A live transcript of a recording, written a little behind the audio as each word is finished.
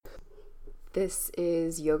This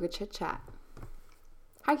is Yoga Chit Chat.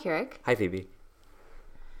 Hi, Keric. Hi, Phoebe.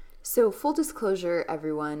 So, full disclosure,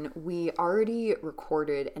 everyone, we already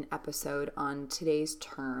recorded an episode on today's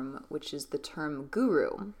term, which is the term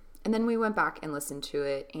guru. And then we went back and listened to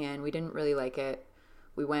it, and we didn't really like it.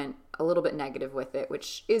 We went a little bit negative with it,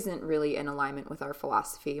 which isn't really in alignment with our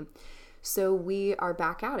philosophy. So, we are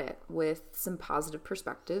back at it with some positive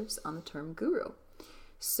perspectives on the term guru.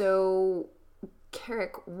 So,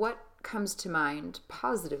 Keric, what comes to mind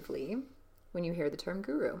positively when you hear the term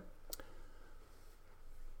guru?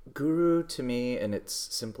 Guru, to me, in its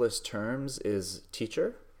simplest terms, is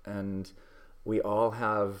teacher. And we all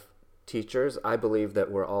have teachers. I believe that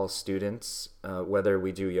we're all students, whether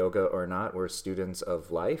we do yoga or not. We're students of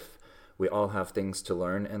life. We all have things to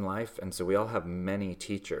learn in life. And so we all have many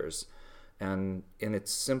teachers. And in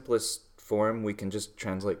its simplest form, we can just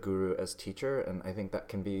translate guru as teacher. And I think that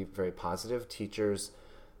can be very positive. Teachers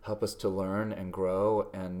help us to learn and grow.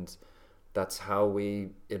 And that's how we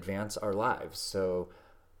advance our lives. So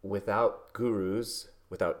without gurus,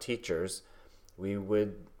 without teachers, we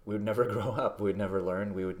would never grow up. We would never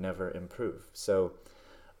learn. We would never improve. So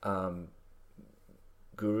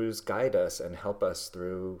gurus guide us and help us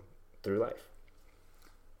through life.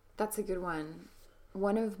 That's a good one.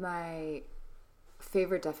 One of my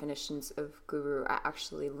favorite definitions of guru I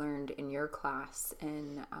actually learned in your class,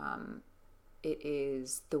 and it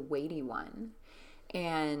is the weighty one.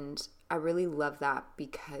 And I really love that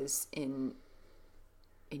because in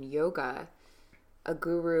yoga, a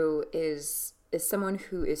guru is someone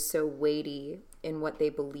who is so weighty in what they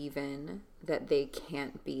believe in that they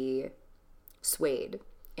can't be swayed.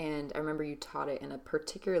 And I remember you taught it in a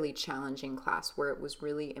particularly challenging class where it was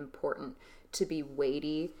really important to be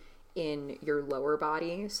weighty in your lower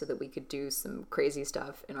body so that we could do some crazy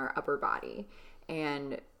stuff in our upper body.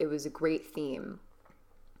 And it was a great theme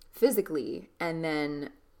physically, and then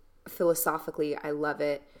philosophically I love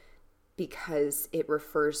it because it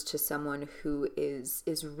refers to someone who is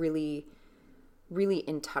really, really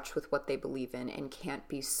in touch with what they believe in and can't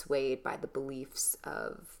be swayed by the beliefs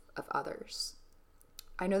of others.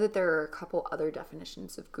 I know that there are a couple other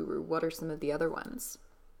definitions of guru. What are some of the other ones?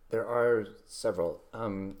 There are several.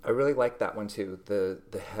 I really like that one too. The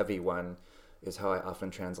heavy one is how I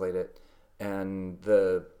often translate it. And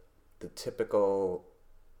the typical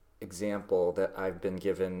example that I've been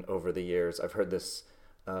given over the years, I've heard this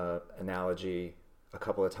analogy a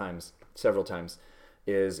couple of times, several times,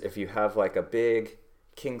 is if you have like a big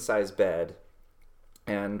king-size bed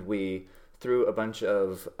and we threw a bunch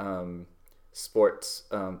of sports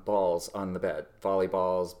balls on the bed,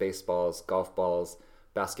 volleyballs, baseballs, golf balls,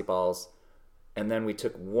 basketballs, and then we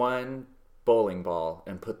took one bowling ball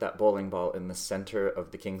and put that bowling ball in the center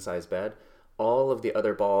of the king-size bed, all of the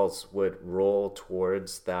other balls would roll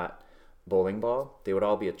towards that bowling ball. They would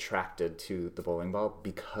all be attracted to the bowling ball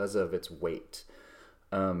because of its weight.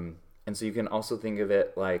 And so you can also think of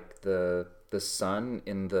it like the sun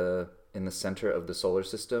in the center of the solar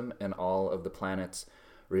system, and all of the planets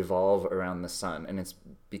revolve around the sun. And it's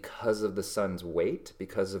because of the sun's weight,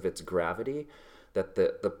 because of its gravity, that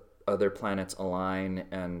the other planets align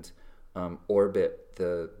and orbit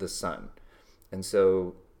the sun. And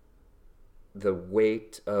so the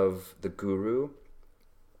weight of the guru,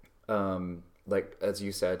 like as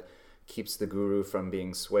you said, keeps the guru from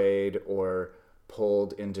being swayed or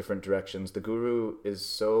pulled in different directions. The guru is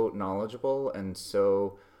so knowledgeable and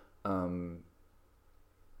so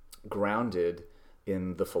grounded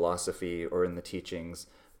in the philosophy or in the teachings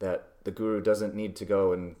that the guru doesn't need to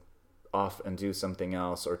go and off and do something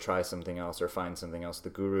else or try something else or find something else. The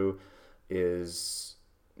guru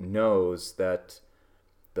knows that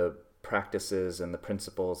the practices and the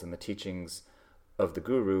principles and the teachings of the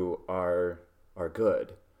guru are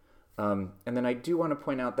good. And then I do want to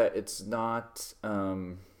point out that it's not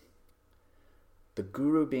the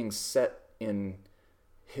guru being set in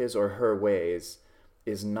his or her ways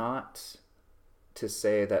is not to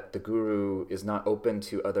say that the guru is not open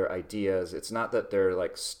to other ideas. It's not that they're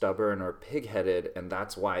like stubborn or pig-headed and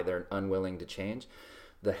that's why they're unwilling to change.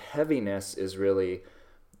 The heaviness is really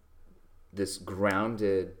this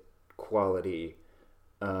grounded quality.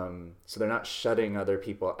 So they're not shutting other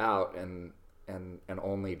people out and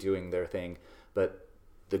only doing their thing, but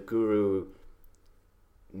the guru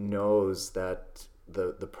knows that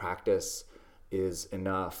the practice is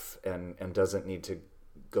enough and doesn't need to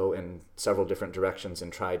go in several different directions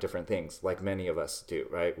and try different things like many of us do,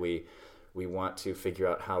 right? We want to figure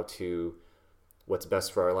out what's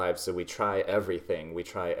best for our lives. So we try everything. We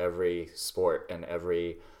try every sport and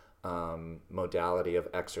every modality of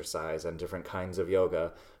exercise and different kinds of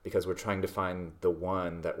yoga because we're trying to find the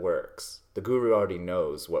one that works. The guru already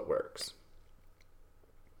knows what works.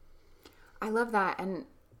 I love that. And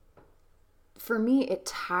for me, it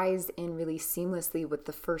ties in really seamlessly with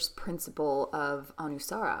the first principle of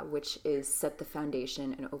Anusara, which is set the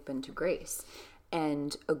foundation and open to grace.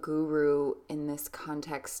 And a guru in this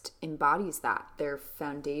context embodies that. Their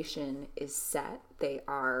foundation is set. They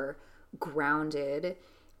are grounded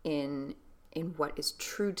in what is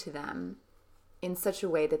true to them in such a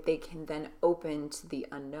way that they can then open to the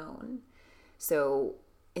unknown. So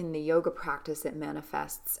in the yoga practice, it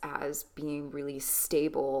manifests as being really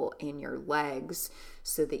stable in your legs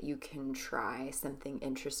so that you can try something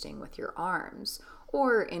interesting with your arms.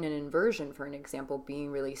 Or in an inversion, for an example, being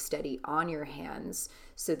really steady on your hands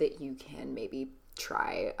so that you can maybe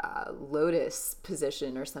try a lotus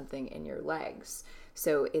position or something in your legs.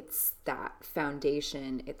 So it's that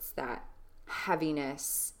foundation, it's that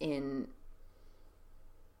heaviness in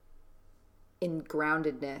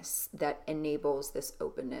groundedness that enables this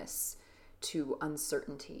openness to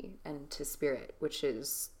uncertainty and to spirit, which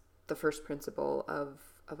is the first principle of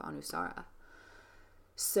Anusara.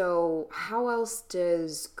 So how else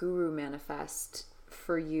does guru manifest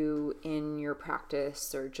for you in your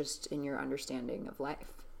practice or just in your understanding of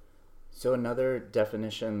life? So another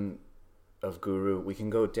definition of guru, we can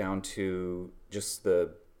go down to just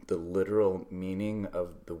the literal meaning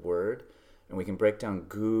of the word, and we can break down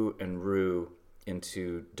gu and ru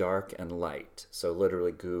into dark and light. So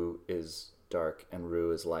literally gu is dark and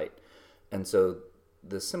ru is light. And so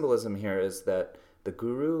the symbolism here is that the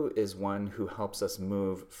guru is one who helps us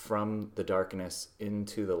move from the darkness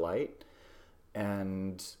into the light.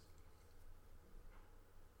 And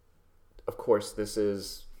of course, this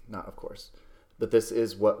is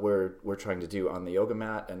what we're trying to do on the yoga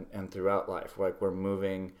mat and throughout life. Like we're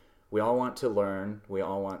moving, we all want to learn, we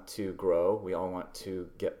all want to grow, we all want to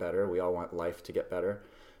get better, we all want life to get better.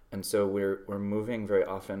 And so we're moving very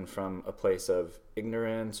often from a place of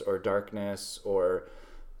ignorance or darkness or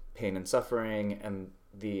pain and suffering. And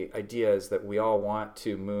the idea is that we all want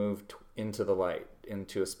to move into the light,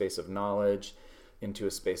 into a space of knowledge, into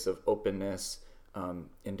a space of openness,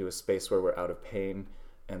 into a space where we're out of pain.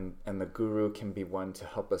 And the guru can be one to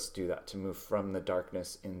help us do that, to move from the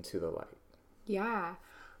darkness into the light. Yeah,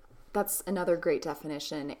 that's another great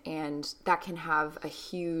definition. And that can have a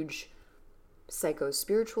huge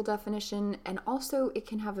psycho-spiritual definition. And also it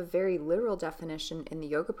can have a very literal definition in the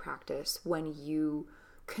yoga practice when you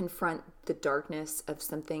confront the darkness of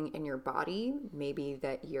something in your body, maybe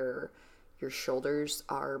that your shoulders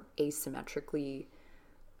are asymmetrically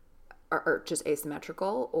or just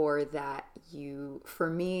asymmetrical, or that for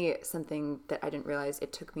me, something that I didn't realize,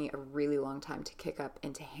 it took me a really long time to kick up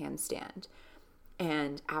into handstand.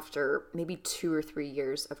 And after maybe 2 or 3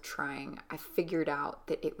 years of trying, I figured out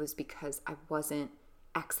that it was because I wasn't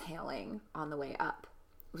exhaling on the way up.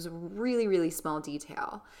 It was a really, really small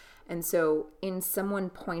detail. And so in someone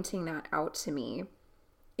pointing that out to me,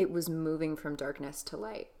 it was moving from darkness to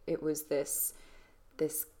light. It was this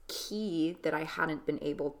key that I hadn't been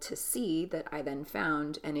able to see that I then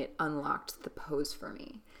found, and it unlocked the pose for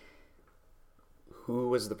me. Who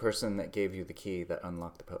was the person that gave you the key that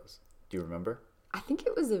unlocked the pose? Do you remember? I think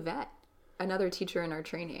it was Yvette, another teacher in our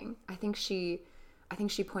training. I think she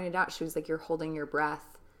pointed out, she was like, you're holding your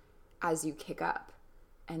breath as you kick up.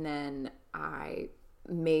 And then I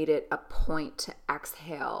made it a point to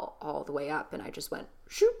exhale all the way up, and I just went,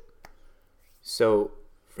 shoop. So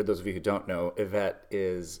for those of you who don't know, Yvette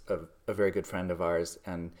is a very good friend of ours,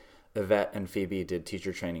 and Yvette and Phoebe did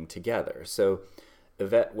teacher training together. So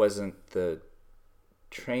Yvette wasn't the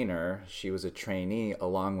trainer, she was a trainee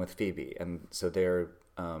along with Phoebe, and so they're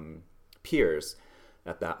peers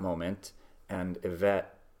at that moment, and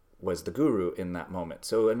Yvette was the guru in that moment.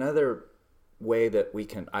 So another way that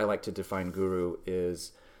I like to define guru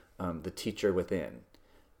is the teacher within,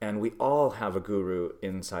 and we all have a guru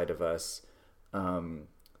inside of us,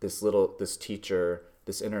 this teacher,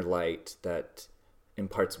 this inner light that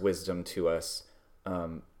imparts wisdom to us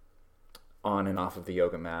on and off of the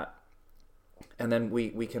yoga mat. And then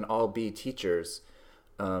we can all be teachers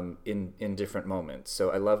in different moments.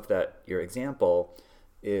 So I love that your example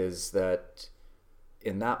is that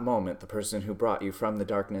in that moment, the person who brought you from the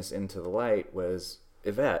darkness into the light was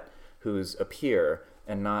Yvette, who's a peer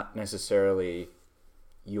and not necessarily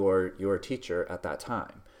your teacher at that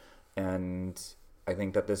time. And I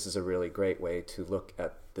think that this is a really great way to look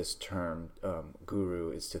at this term,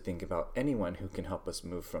 guru, is to think about anyone who can help us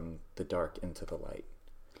move from the dark into the light.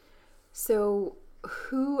 So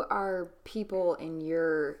who are people in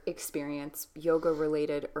your experience, yoga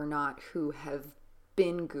related or not, who have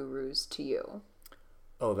been gurus to you?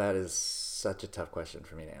 Oh, that is such a tough question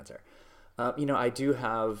for me to answer. I do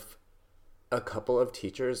have a couple of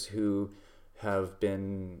teachers who have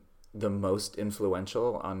been the most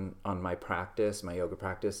influential on my practice, my yoga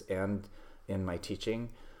practice, and in my teaching.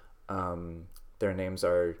 Their names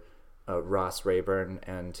are Ross Rayburn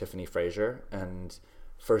and Tiffany Frazier, and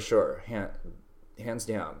for sure, hands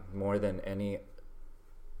down, more than any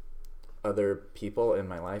other people in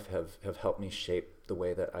my life have helped me shape the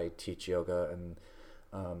way that I teach yoga and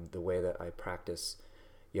the way that I practice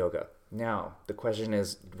yoga. Now, the question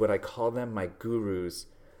is, would I call them my gurus?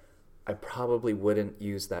 I probably wouldn't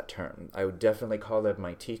use that term. I would definitely call them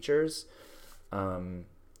my teachers, and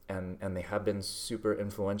they have been super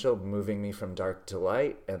influential, moving me from dark to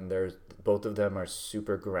light. And both of them are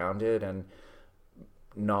super grounded and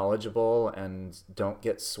knowledgeable, and don't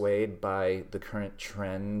get swayed by the current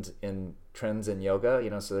trends in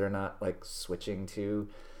yoga. So they're not like switching to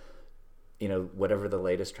whatever the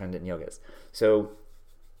latest trend in yoga is. So.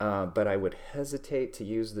 But I would hesitate to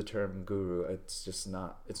use the term guru. It's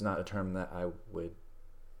not a term that I would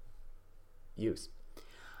use.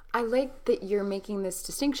 I like that you're making this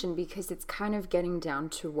distinction, because it's kind of getting down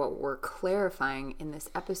to what we're clarifying in this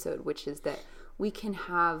episode, which is that we can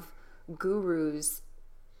have gurus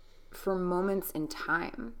for moments in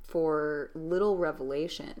time, for little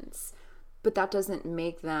revelations, but that doesn't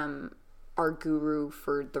make them our guru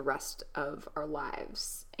for the rest of our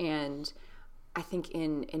lives. And I think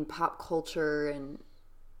in pop culture and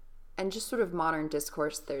just sort of modern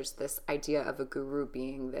discourse, there's this idea of a guru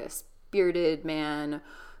being this bearded man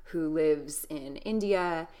who lives in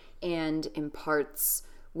India and imparts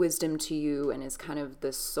wisdom to you and is kind of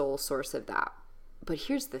the sole source of that. But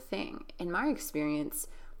here's the thing. In my experience,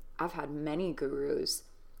 I've had many gurus,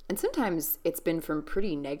 and sometimes it's been from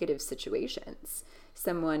pretty negative situations.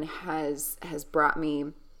 Someone has brought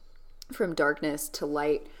me from darkness to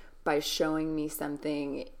light by showing me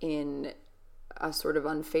something in a sort of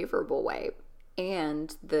unfavorable way.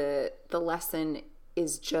 And the lesson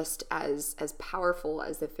is just as powerful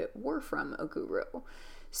as if it were from a guru.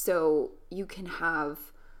 So you can have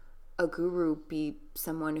a guru be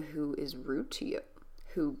someone who is rude to you,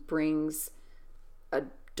 who brings a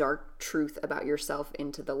dark truth about yourself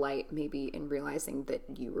into the light, maybe in realizing that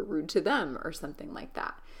you were rude to them or something like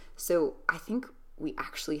that. So I think we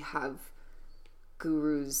actually have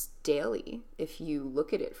gurus daily, if you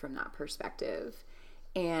look at it from that perspective.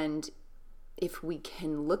 And if we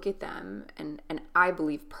can look at them, and I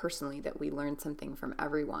believe personally that we learn something from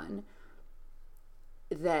everyone,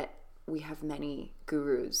 that we have many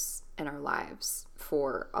gurus in our lives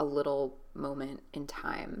for a little moment in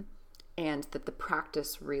time, and that the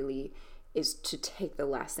practice really is to take the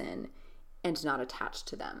lesson and not attach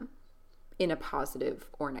to them in a positive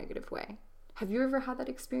or negative way. Have you ever had that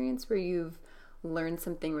experience where you've learned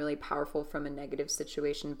something really powerful from a negative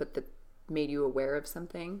situation, but that made you aware of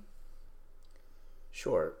something?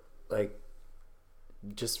 Sure. Like,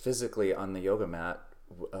 just physically on the yoga mat,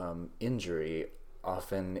 injury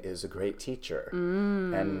often is a great teacher.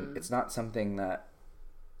 And it's not something that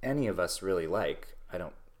any of us really like.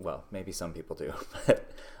 Well, maybe some people do,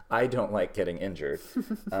 but I don't like getting injured.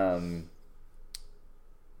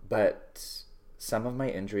 But some of my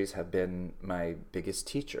injuries have been my biggest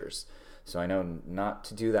teachers. So I know not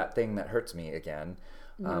to do that thing that hurts me again,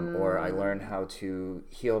 or I learn how to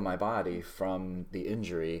heal my body from the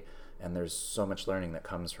injury, and there's so much learning that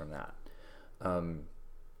comes from that.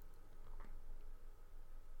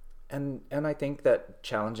 And I think that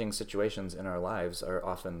challenging situations in our lives are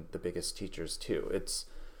often the biggest teachers too. It's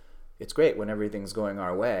great when everything's going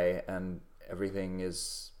our way and everything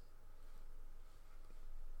is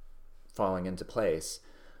falling into place.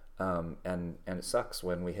 And it sucks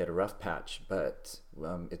when we hit a rough patch, but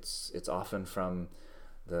it's often from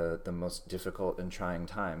the most difficult and trying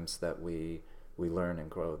times that we learn and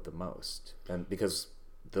grow the most. And because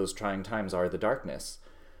those trying times are the darkness,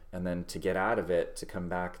 and then to get out of it, to come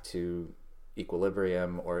back to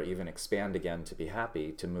equilibrium or even expand again to be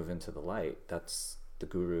happy, to move into the light, that's the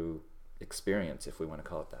guru experience, if we want to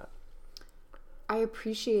call it that. I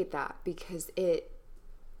appreciate that, because it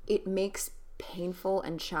makes painful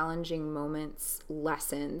and challenging moments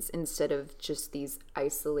lessons instead of just these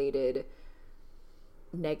isolated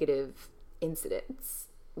negative incidents,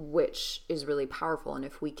 which is really powerful. And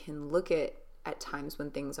if we can look at times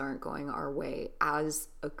when things aren't going our way as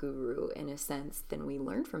a guru, in a sense, then we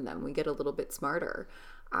learn from them. We get a little bit smarter.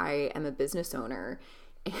 I am a business owner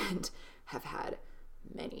and have had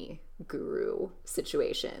many guru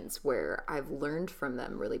situations where I've learned from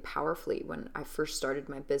them really powerfully. When I first started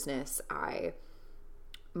my business, I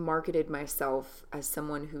marketed myself as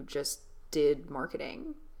someone who just did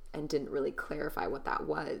marketing and didn't really clarify what that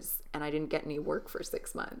was. And I didn't get any work for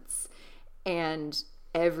 6 months. And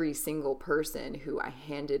every single person who I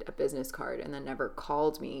handed a business card and then never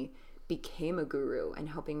called me became a guru, and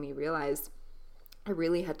helping me realize I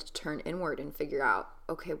really had to turn inward and figure out,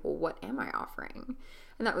 okay, well, what am I offering?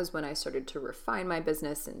 And that was when I started to refine my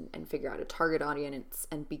business and figure out a target audience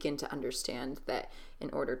and begin to understand that in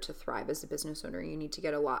order to thrive as a business owner, you need to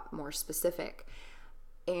get a lot more specific.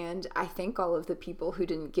 And I thank all of the people who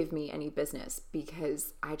didn't give me any business,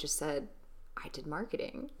 because I just said I did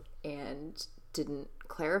marketing and didn't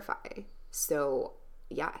clarify. So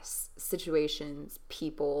yes, situations,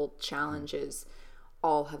 people, challenges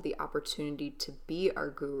all have the opportunity to be our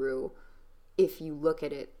guru if you look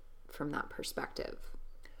at it from that perspective.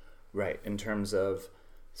 Right, in terms of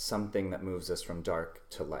something that moves us from dark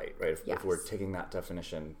to light, right? If we're taking that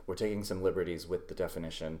definition, we're taking some liberties with the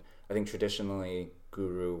definition. I think traditionally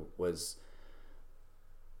guru was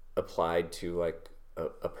applied to like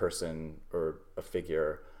a person or a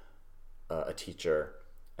figure, a teacher,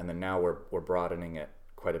 and then now we're broadening it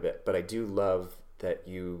quite a bit. But I do love that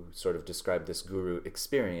you sort of describe this guru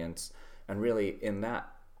experience, and really in that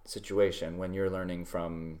situation when you're learning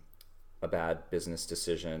from a bad business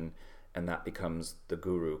decision and that becomes the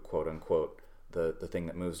guru, quote unquote, the thing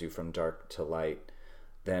that moves you from dark to light,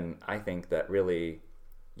 then I think that really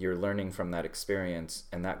you're learning from that experience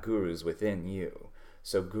and that guru's within you.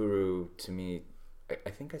 So guru to me,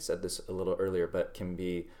 I think I said this a little earlier, but can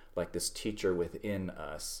be like this teacher within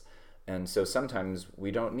us. And so sometimes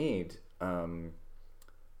we don't need a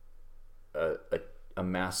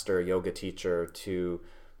master yoga teacher to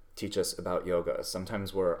teach us about yoga.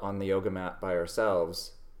 Sometimes we're on the yoga mat by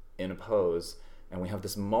ourselves in a pose, and we have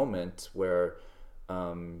this moment where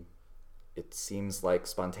it seems like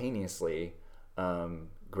spontaneously,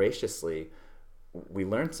 graciously, we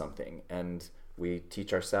learn something and we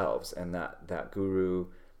teach ourselves, and that guru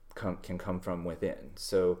can come from within.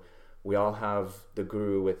 So we all have the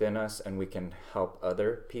guru within us, and we can help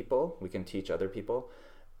other people, we can teach other people,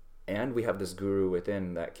 and we have this guru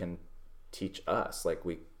within that can teach us. Like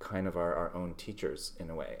we kind of are our own teachers in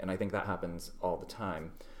a way. And I think that happens all the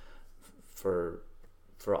time for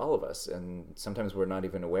all of us. And sometimes we're not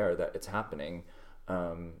even aware that it's happening,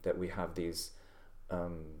 that we have these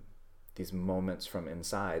moments from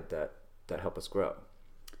inside that help us grow.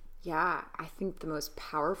 Yeah, I think the most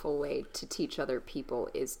powerful way to teach other people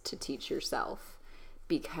is to teach yourself,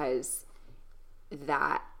 because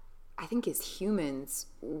that, I think as humans,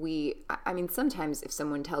 I mean, sometimes if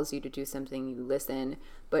someone tells you to do something, you listen,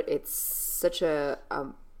 but it's such a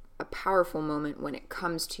powerful moment when it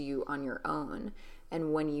comes to you on your own.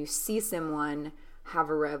 And when you see someone have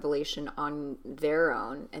a revelation on their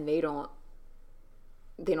own and they don't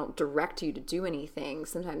direct you to do anything,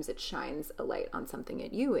 sometimes it shines a light on something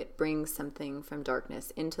at you. It brings something from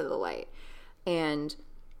darkness into the light. And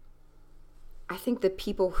I think the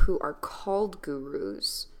people who are called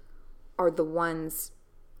gurus are the ones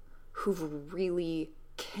who've really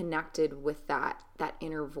connected with that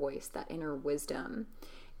inner voice, that inner wisdom.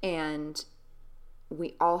 And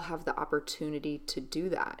we all have the opportunity to do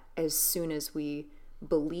that as soon as we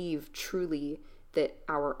believe truly that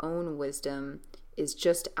our own wisdom is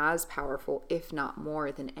just as powerful, if not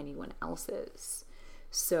more, than anyone else's.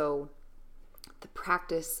 So the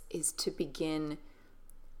practice is to begin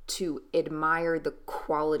to admire the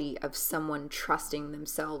quality of someone trusting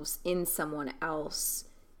themselves in someone else,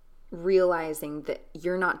 realizing that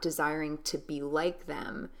you're not desiring to be like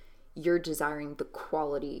them, you're desiring the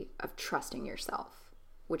quality of trusting yourself,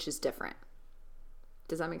 which is different.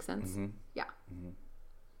 Does that make sense? Mm-hmm. Yeah. Mm-hmm.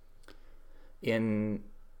 In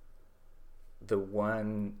the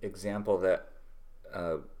one example that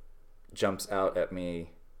jumps out at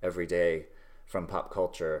me every day from pop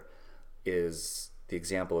culture is the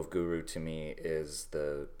example of guru to me is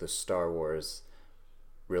the Star Wars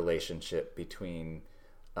relationship between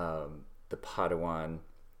the Padawan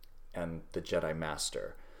and the Jedi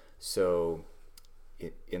Master. So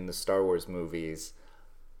in the Star Wars movies,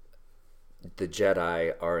 the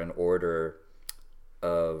Jedi are an order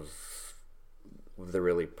of the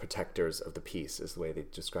really protectors of the peace, is the way they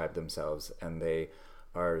describe themselves, and they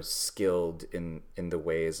are skilled in the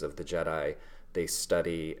ways of the Jedi. They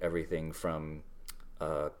study everything from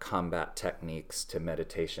combat techniques to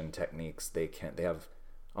meditation techniques. They have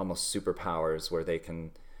almost superpowers where they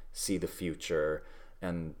can see the future,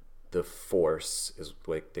 and the Force is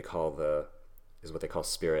what they call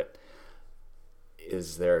spirit.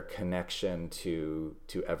 is their connection to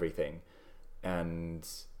everything, and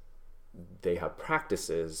they have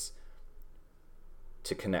practices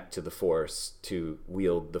to connect to the Force, to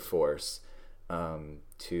wield the Force,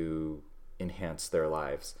 to enhance their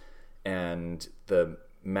lives. And the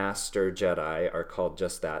Master Jedi are called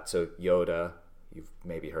just that. So Yoda, you've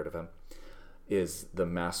maybe heard of him, is the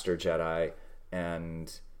Master Jedi,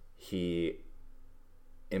 and he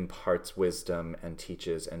imparts wisdom and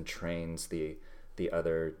teaches and trains the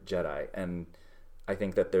other Jedi. And I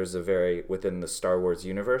think that there's within the Star Wars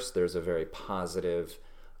universe, there's a very positive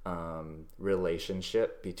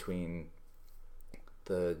relationship between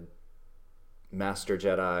the Master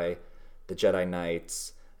Jedi, the Jedi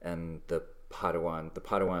Knights, and the Padawan. The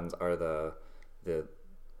Padawans are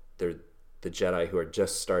they're the Jedi who are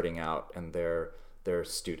just starting out, and they're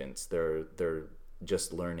students. They're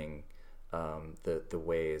just learning the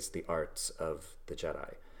ways, the arts of the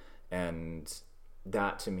Jedi. And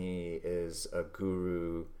that to me is a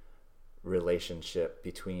guru relationship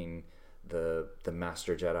between the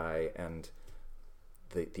Master Jedi and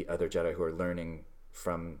the other Jedi who are learning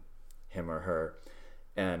from him or her.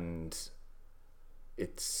 And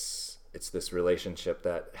it's this relationship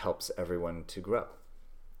that helps everyone to grow.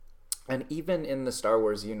 And even in the Star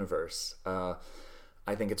Wars universe,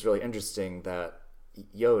 I think it's really interesting that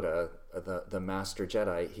Yoda, the Master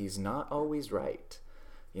Jedi, he's not always right.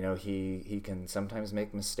 You know, he can sometimes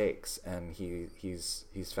make mistakes, and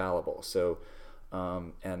he's fallible. So,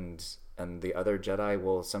 and the other Jedi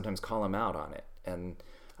will sometimes call him out on it. And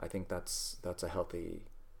I think that's a healthy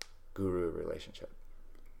guru relationship.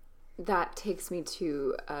 That takes me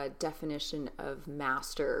to a definition of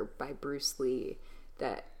master by Bruce Lee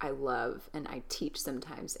that I love and I teach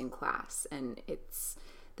sometimes in class. And it's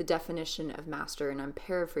the definition of master, and I'm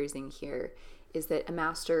paraphrasing here, is that a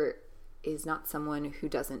master is not someone who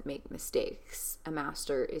doesn't make mistakes. A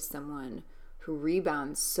master is someone who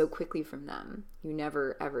rebounds so quickly from them, you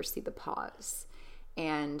never ever see the pause.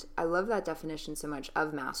 And I love that definition so much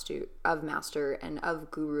of master and of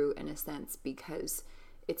guru in a sense, because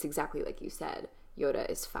it's exactly like you said, Yoda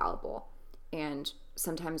is fallible. And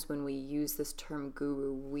sometimes when we use this term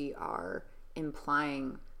guru, we are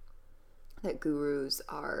implying that gurus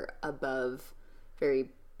are above very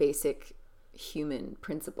basic human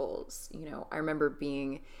principles. You know, I remember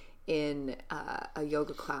being in a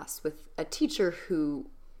yoga class with a teacher who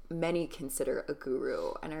many consider a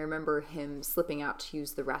guru, and I remember him slipping out to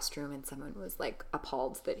use the restroom, and someone was like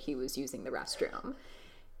appalled that he was using the restroom.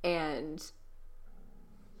 And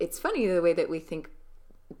it's funny the way that we think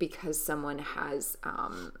because someone has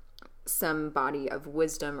some body of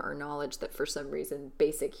wisdom or knowledge that for some reason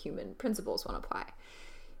basic human principles won't apply.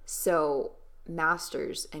 So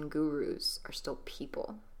masters and gurus are still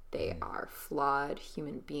people. They are flawed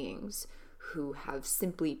human beings who have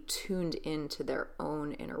simply tuned into their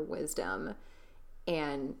own inner wisdom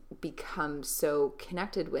and become so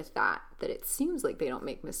connected with that it seems like they don't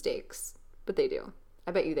make mistakes, but they do.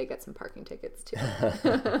 I bet you they get some parking tickets too.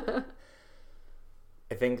 I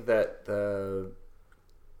think that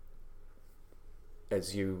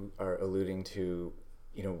as you are alluding to,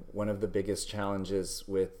 you know, one of the biggest challenges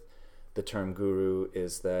with the term guru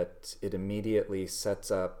is that it immediately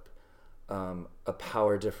sets up a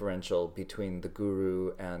power differential between the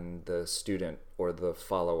guru and the student or the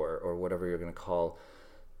follower or whatever you're going to call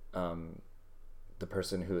the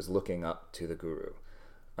person who is looking up to the guru.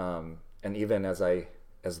 And even as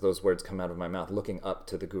those words come out of my mouth, looking up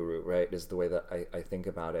to the guru, right, is the way that I think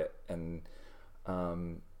about it. And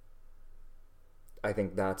I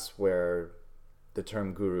think that's where the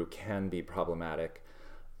term guru can be problematic,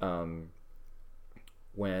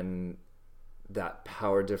 when that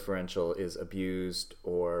power differential is abused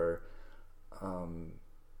or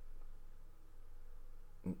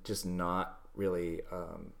just not really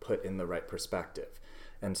put in the right perspective.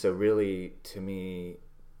 And so really, to me,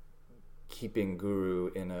 keeping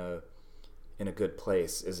guru in a good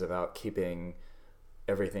place is about keeping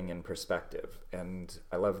everything in perspective. And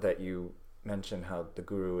I love that you mentioned how the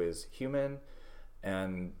guru is human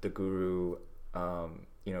and the guru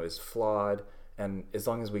is flawed. And as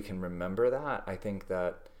long as we can remember that, I think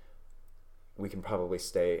that we can probably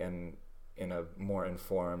stay in a more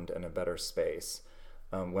informed and a better space.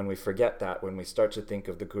 When we forget that, when we start to think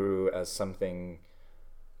of the guru as something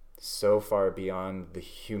so far beyond the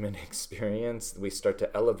human experience, we start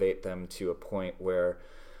to elevate them to a point where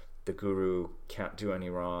the guru can't do any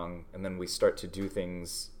wrong, and then we start to do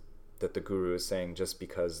things that the guru is saying just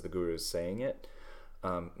because the guru is saying it,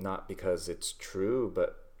 not because it's true,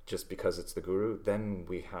 but just because it's the guru. Then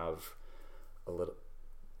we have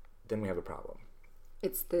a problem.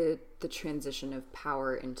 It's the transition of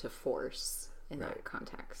power into force in that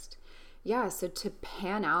context. Yeah, so to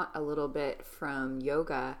pan out a little bit from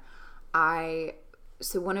yoga,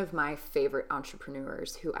 so one of my favorite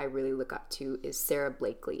entrepreneurs who I really look up to is Sarah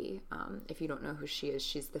Blakely. If you don't know who she is,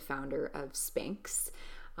 she's the founder of Spanx.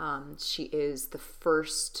 She is the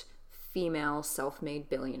first female self-made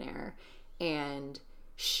billionaire, and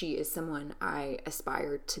she is someone I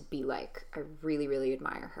aspire to be like. I really, really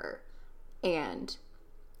admire her. And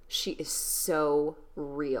she is so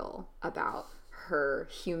real about her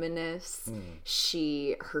humanness.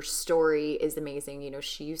 Her story is amazing. You know,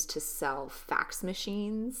 she used to sell fax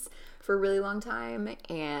machines for a really long time,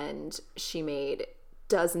 and she made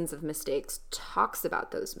dozens of mistakes, talks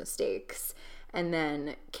about those mistakes, and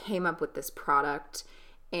then came up with this product.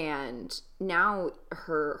 And now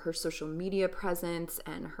her social media presence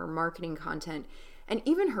and her marketing content, and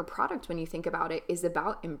even her product, when you think about it, is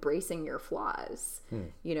about embracing your flaws.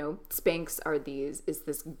 You know, Spanx is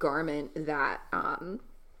this garment that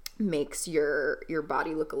makes your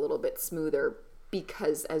body look a little bit smoother,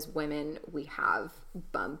 because as women, we have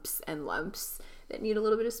bumps and lumps that need a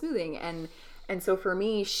little bit of smoothing. And so for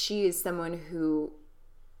me, she is someone who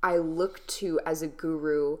I look to as a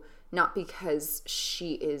guru, not because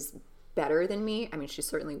she is better than me. I mean, she's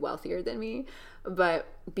certainly wealthier than me, but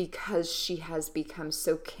because she has become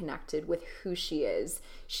so connected with who she is.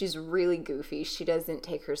 She's really goofy. She doesn't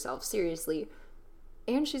take herself seriously,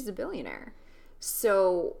 and she's a billionaire.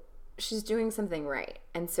 So she's doing something right.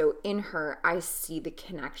 And so in her, I see the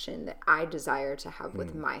connection that I desire to have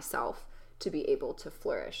with myself to be able to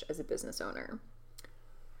flourish as a business owner.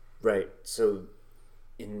 Right. So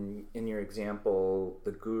in your example,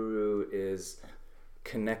 the guru is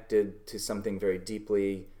connected to something very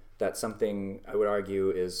deeply. That something, I would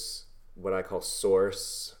argue, is what I call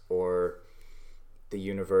source, or the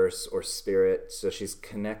universe, or spirit. So she's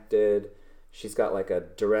connected. She's got like a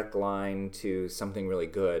direct line to something really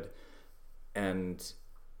good. And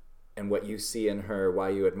what you see in her, why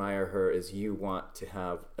you admire her, is you want to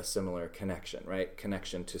have a similar connection, right?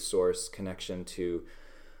 Connection to source, connection to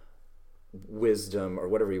wisdom, or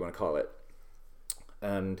whatever you want to call it.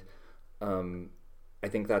 And I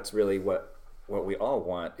think that's really what we all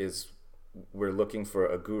want. Is we're looking for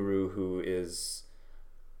a guru who is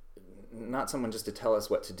not someone just to tell us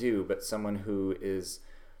what to do, but someone who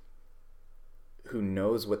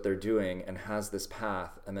knows what they're doing and has this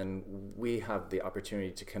path, and then we have the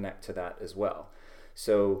opportunity to connect to that as well.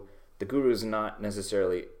 So the guru is not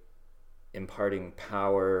necessarily imparting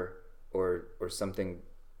power or something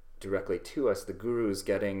directly to us. The guru is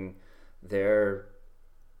getting their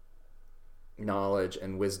knowledge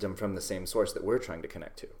and wisdom from the same source that we're trying to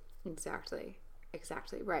connect to. Exactly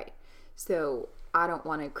right. So I don't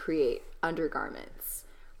want to create undergarments.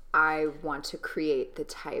 I want to create the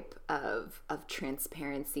type of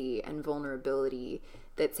transparency and vulnerability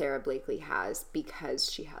that Sarah Blakely has,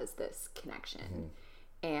 because she has this connection.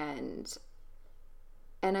 And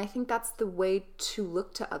I think that's the way to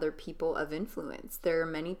look to other people of influence. There are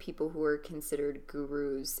many people who are considered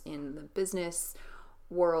gurus in the business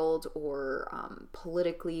world or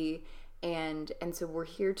politically, and so we're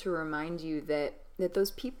here to remind you that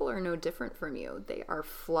those people are no different from you. They are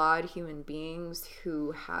flawed human beings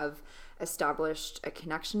who have established a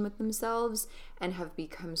connection with themselves and have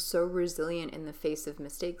become so resilient in the face of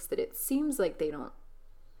mistakes that it seems like they don't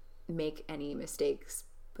make any mistakes,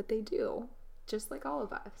 but they do, just like all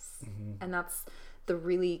of us. And that's the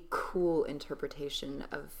really cool interpretation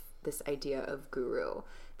of this idea of guru,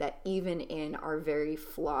 that even in our very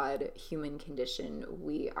flawed human condition,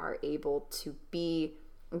 we are able to be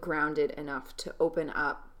grounded enough to open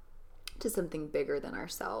up to something bigger than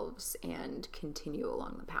ourselves and continue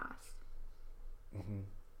along the path.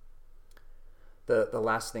 The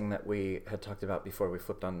last thing that we had talked about before we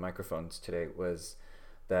flipped on microphones today was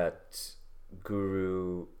that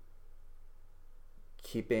guru,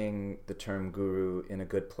 keeping the term guru in a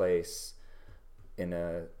good place, in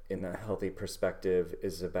a healthy perspective,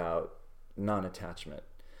 is about non-attachment.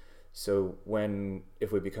 So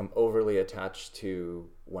if we become overly attached to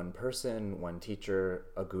one person, one teacher,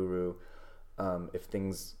 a guru, if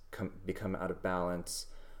things become out of balance,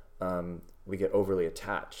 we get overly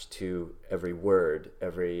attached to every word,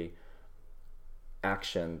 every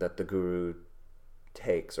action that the guru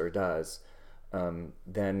takes or does,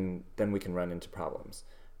 then we can run into problems.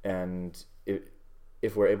 And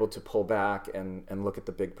if we're able to pull back and look at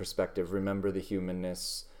the big perspective, remember the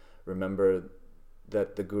humanness, remember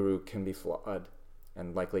that the guru can be flawed,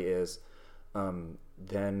 and likely is,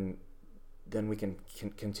 then we can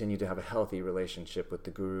continue to have a healthy relationship with the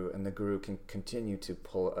guru, and the guru can continue to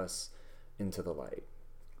pull us into the light.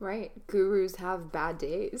 Right. Gurus have bad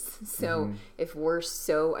days. So if we're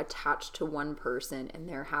so attached to one person and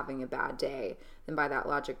they're having a bad day, then by that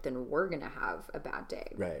logic, then we're going to have a bad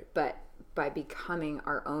day. Right. But by becoming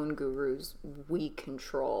our own gurus, we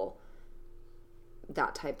control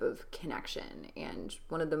that type of connection. And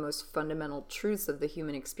one of the most fundamental truths of the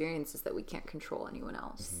human experience is that we can't control anyone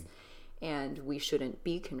else. And we shouldn't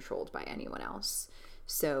be controlled by anyone else.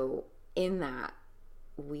 So in that,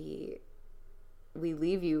 we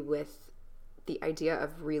leave you with the idea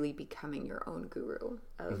of really becoming your own guru,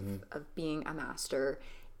 of being a master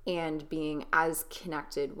and being as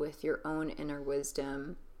connected with your own inner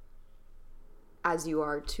wisdom as you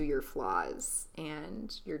are to your flaws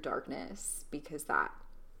and your darkness, because that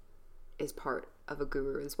is part of a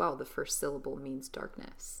guru as well. The first syllable means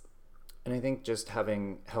darkness. And I think just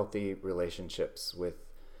having healthy relationships with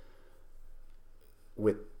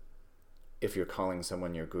if you're calling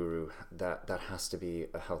someone your guru, that has to be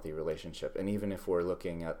a healthy relationship. And even if we're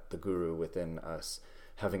looking at the guru within us,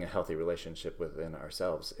 having a healthy relationship within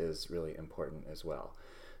ourselves is really important as well.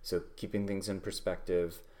 So keeping things in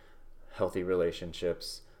perspective, healthy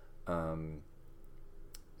relationships,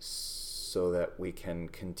 so that we can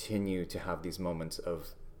continue to have these moments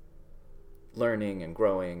of learning and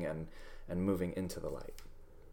growing and moving into the light.